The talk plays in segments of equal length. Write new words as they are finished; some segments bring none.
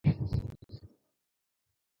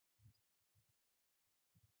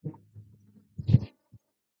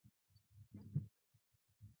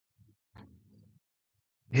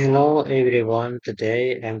Hello everyone.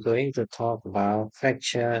 Today I'm going to talk about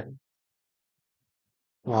fracture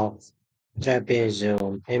of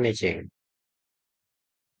trapezium imaging.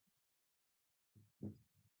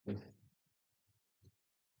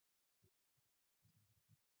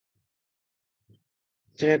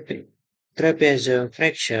 Trape- Trapezium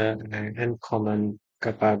fracture are an uncommon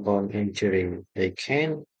carpal bone injury. They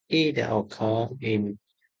can either occur in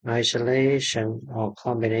isolation or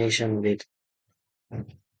combination with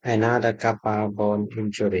another carpal bone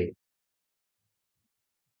injury.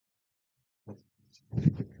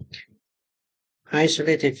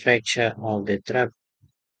 Isolated fracture of the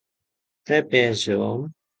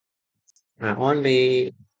trapezium are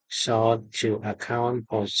only sought to account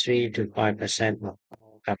for 3 to 5% of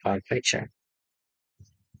all carpal fracture.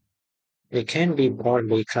 It can be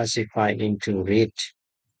broadly classified into wrist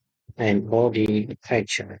and body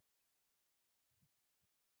fracture.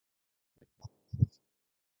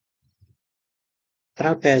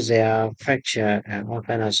 Trapezial fracture are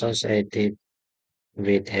often associated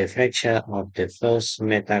with a fracture of the first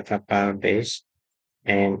metacarpal base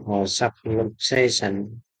and or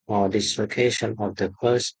subluxation or dislocation of the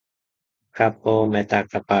first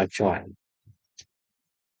carpometacarpal joint.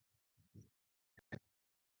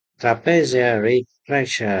 Trapezial wrist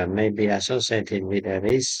fracture may be associated with a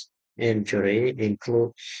wrist injury,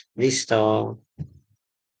 include distal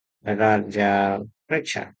radial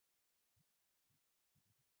fracture.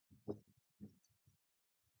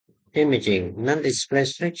 Imaging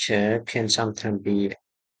non-displaced fracture can sometimes be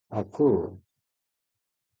occur.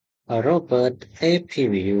 A robot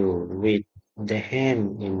APView with the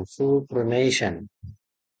hand in full pronation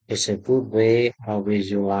is a good way of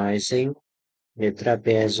visualizing the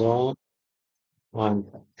trapezoid on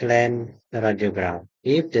plan radiogram.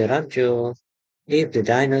 If the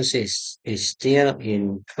diagnosis is still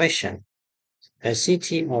in question, a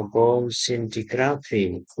CT or bone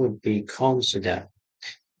scintigraphy could be considered.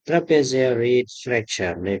 Trapezial reed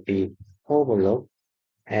fracture may be overlooked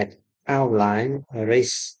at outline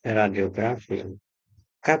wrist radiography.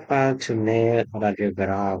 Carpal tunnel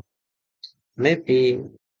radiograph may be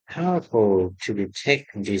helpful to detect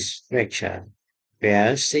this fracture,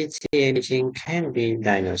 where CT imaging can be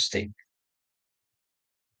diagnostic.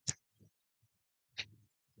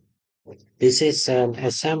 This is an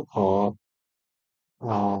example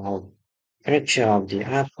of fracture of the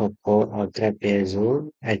upper port or trapezium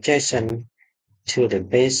adjacent to the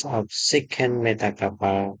base of second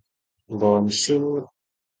metacarpal bone seen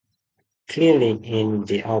clearly in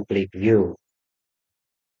the oblique view.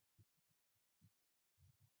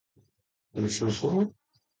 This is one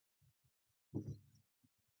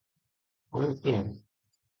here.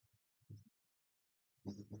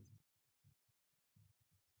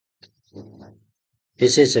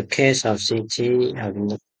 This is a case of CT of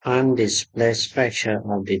an undisplaced fracture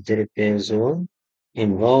of the trapezium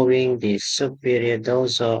involving the superior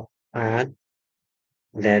dorsal arch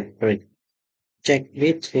that project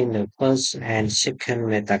between the first and second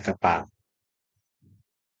metacarpal.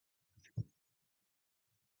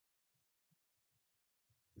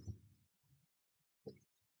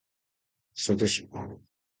 So this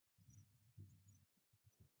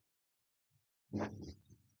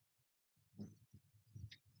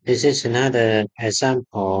is another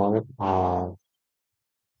example of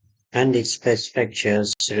undisplaced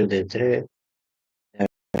fractures through the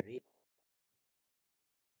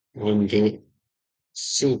in the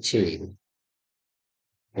CT.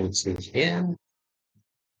 And see here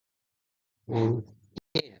and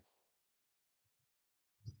here.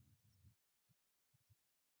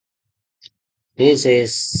 This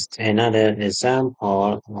is another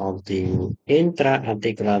example of the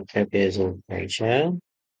intra-articular trapezium fracture.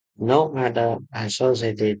 No other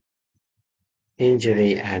associated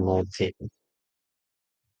injury are noted.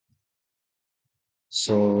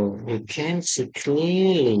 So you can see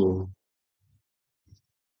clearly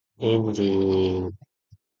in the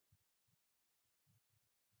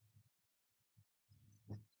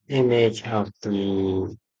image of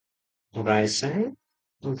the right side.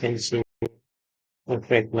 You can see a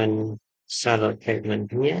fragment, solid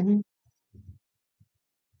fragment here.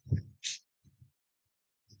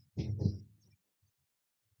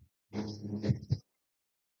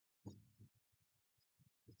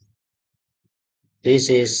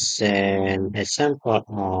 This is an example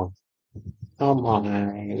of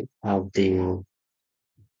MRI of the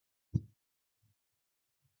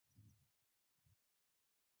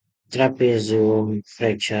trapezium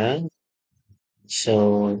fracture.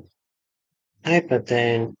 So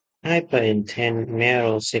hyperten hyperintense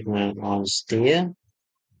narrow signal on steer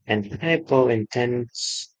and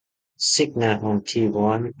hypointense signal on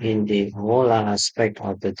T1 in the molar aspect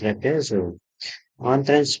of the trapezium. On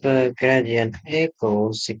transfer gradient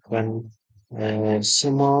echo sequence, a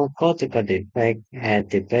small cortical defect at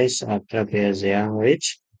the base of trapezium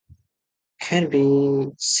ridge can be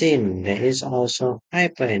seen. There is also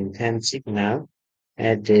hyperintense signal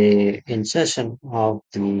at the insertion of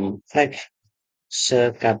the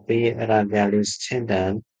flexor carpi radialis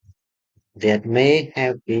tendon that may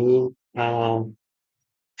have been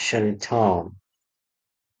shalital.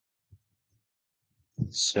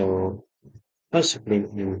 So possibly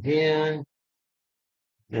in here,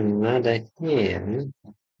 another here.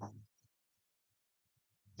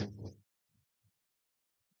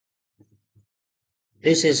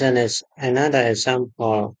 This is another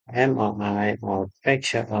example of MRI or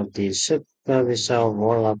fracture of the superficial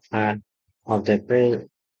molar part of the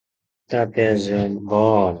trapezium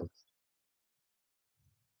bone.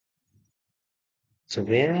 So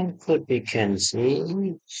where could we can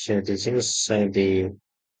see? So this is the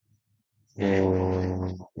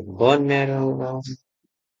bone marrow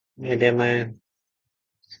edema.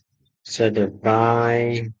 So the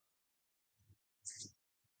high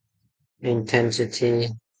intensity.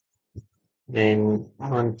 And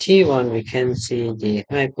on T1 we can see the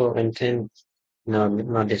hypointensity. No,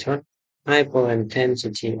 not this one.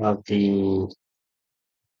 Hypointensity of the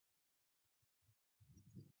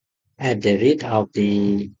at the root of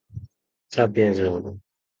the trapezium.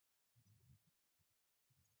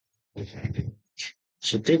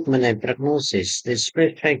 So treatment and prognosis. This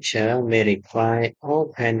fracture may require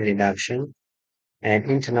open reduction and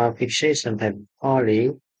internal fixation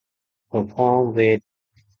typically performed with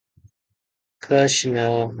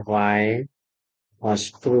Kirschner wire or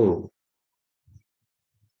screw.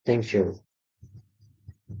 Thank you.